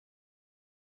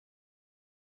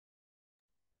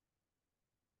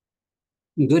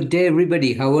Good day,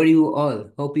 everybody. How are you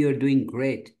all? Hope you are doing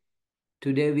great.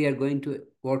 Today, we are going to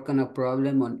work on a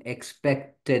problem on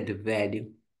expected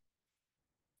value.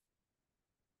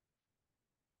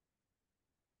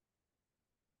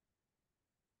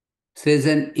 Says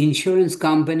an insurance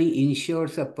company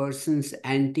insures a person's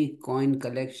antique coin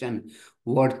collection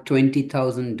worth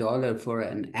 $20,000 for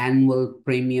an annual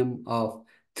premium of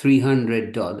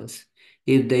 $300.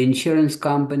 If the insurance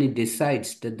company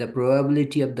decides that the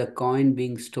probability of the coin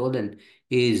being stolen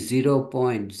is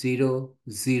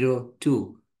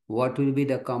 0.002, what will be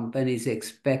the company's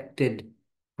expected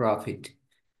profit?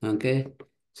 Okay,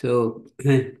 so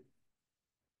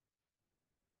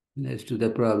let's do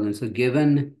the problem. So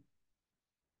given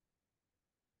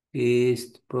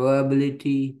is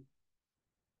probability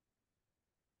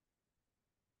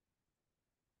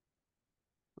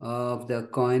of the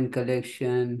coin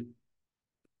collection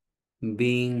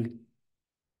being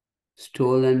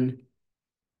stolen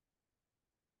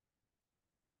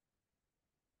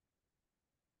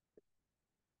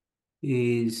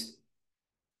is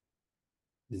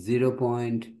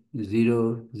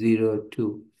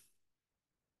 0.002.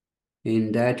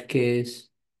 In that case,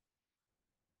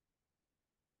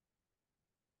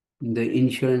 the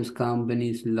insurance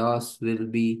company's loss will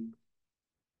be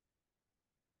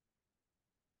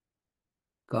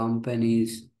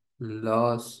company's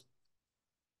loss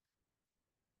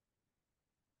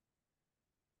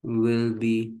will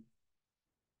be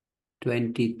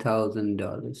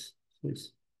 $20,000.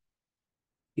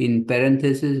 In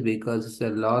parentheses, because the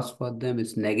loss for them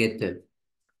is negative.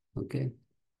 Okay.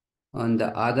 On the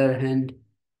other hand,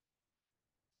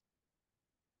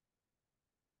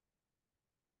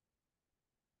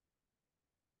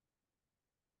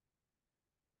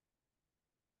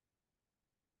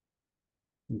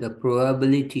 the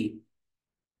probability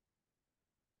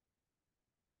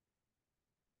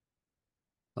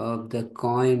of the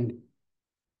coin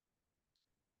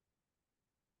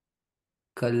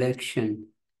collection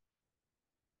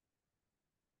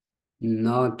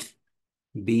not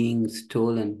being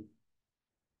stolen,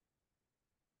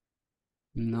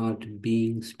 not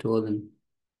being stolen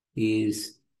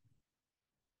is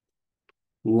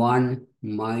 1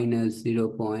 minus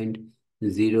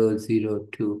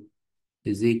 0.002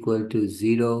 is equal to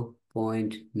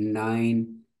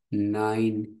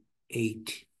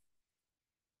 0.998.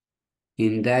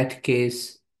 In that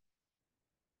case,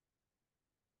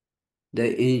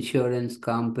 the insurance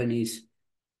company's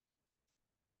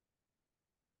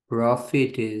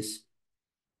profit is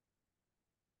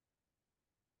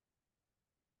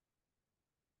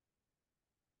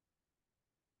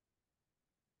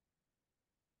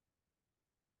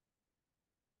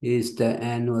the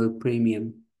annual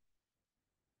premium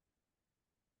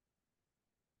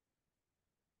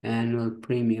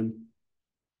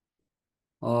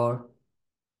or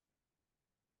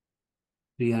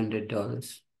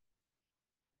 $300.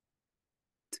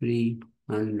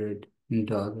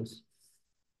 $300.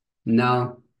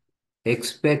 Now,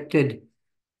 expected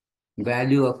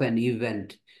value of an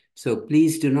event. So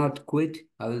please do not quit.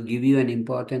 I will give you an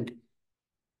important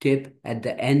tip at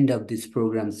the end of this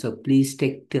program. So please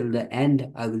take till the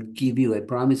end. I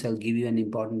promise I'll give you an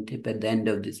important tip at the end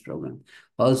of this program.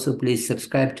 Also, please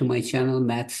subscribe to my channel,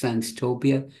 Math Science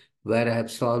Topia, where I have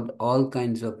solved all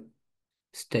kinds of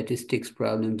statistics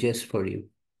problem just for you.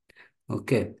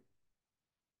 Okay.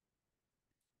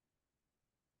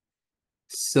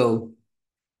 So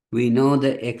we know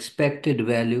the expected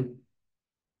value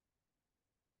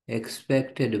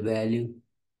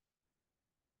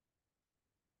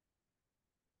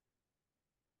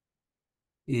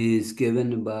is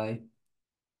given by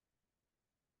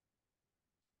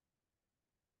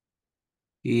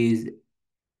is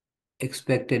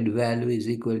expected value is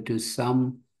equal to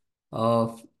sum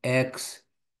of x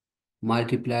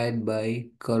multiplied by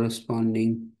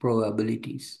corresponding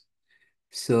probabilities.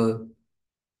 So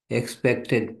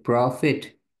expected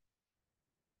profit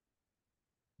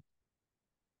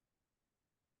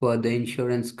for the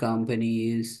insurance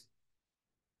company is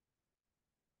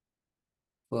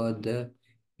for the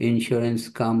insurance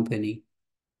company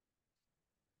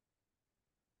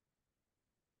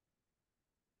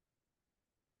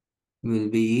will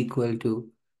be equal to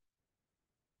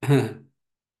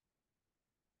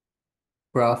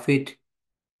profit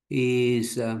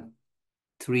is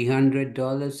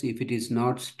 $300 if it is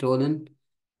not stolen,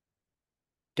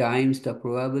 times the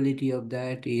probability of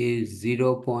that is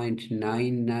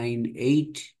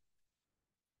 0.998,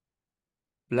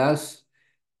 plus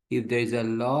if there is a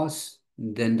loss,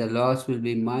 then the loss will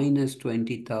be minus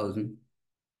 20,000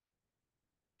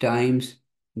 times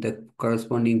the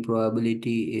corresponding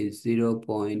probability is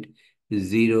 0.002.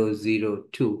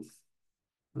 0.002.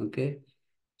 Okay,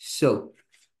 so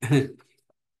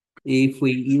if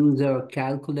we use our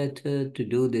calculator to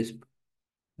do this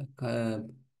uh,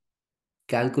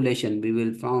 calculation, we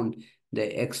will find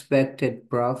the expected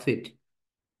profit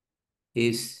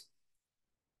is,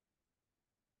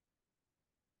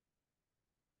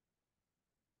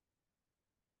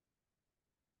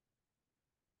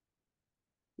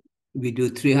 we do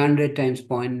 300 times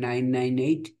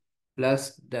 0.998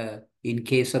 plus the, in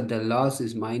case of the loss,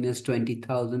 is minus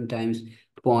 20,000 times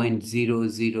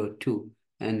 0.002.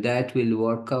 And that will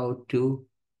work out to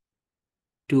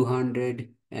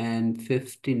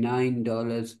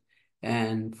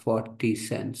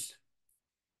 $259.40.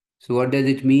 So what does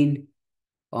it mean?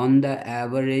 On the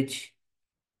average,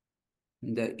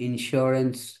 the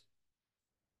insurance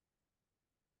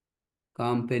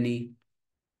company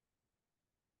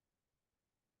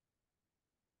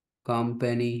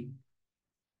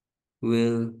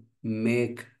will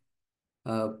make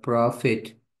a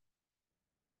profit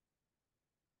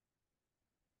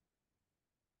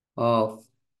of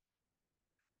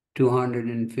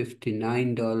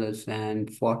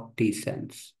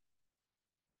 $259.40.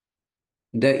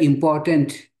 The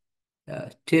important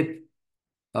tip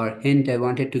or hint I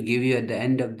wanted to give you at the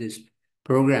end of this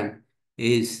program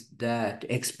is that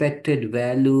expected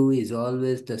value is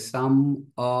always the sum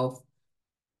of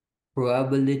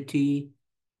probability,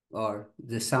 or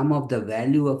the sum of the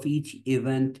value of each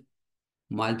event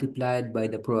multiplied by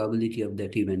the probability of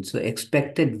that event. So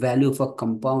expected value of a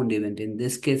compound event, in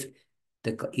this case,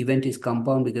 the event is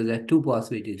compound because there are two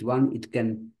possibilities. One, it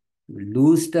can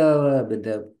lose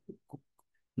the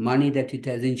money that it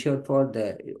has insured for,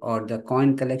 or the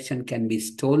coin collection can be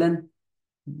stolen.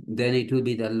 Then it will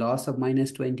be the loss of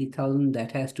minus 20,000.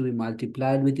 That has to be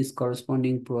multiplied with its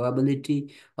corresponding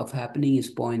probability of happening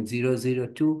is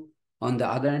 0.002. On the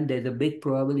other hand, there's a big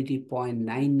probability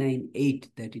 0.998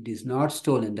 that it is not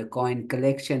stolen. The coin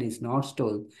collection is not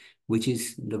stolen, which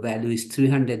is, the value is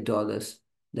 $300.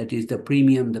 That is the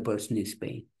premium the person is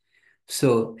paying.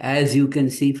 So as you can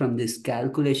see from this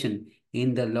calculation,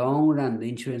 in the long run, the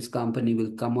insurance company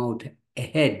will come out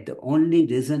ahead. The only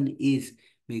reason is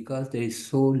because there is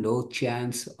so low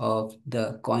chance of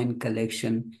the coin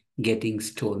collection getting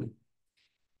stolen.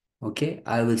 Okay,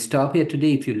 I will stop here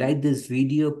today. If you like this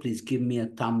video, please give me a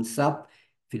thumbs up.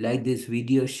 If you like this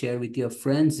video, share with your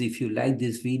friends. If you like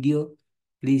this video,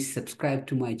 please subscribe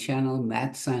to my channel,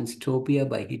 Math Science Topia,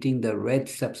 by hitting the red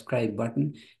subscribe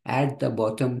button at the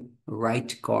bottom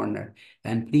right corner.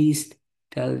 And please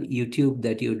tell YouTube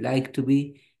that you'd like to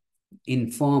be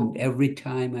informed every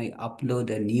time I upload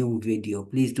a new video.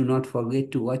 Please do not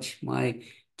forget to watch my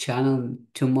channel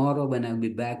tomorrow when I'll be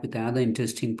back with another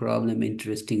interesting problem,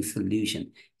 interesting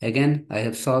solution. Again, I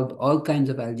have solved all kinds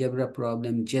of algebra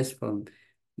problem just from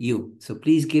you. So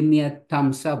please give me a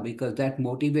thumbs up, because that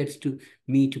motivates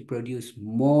me to produce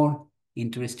more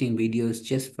interesting videos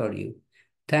just for you.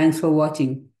 Thanks for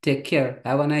watching. Take care.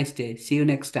 Have a nice day. See you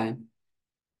next time.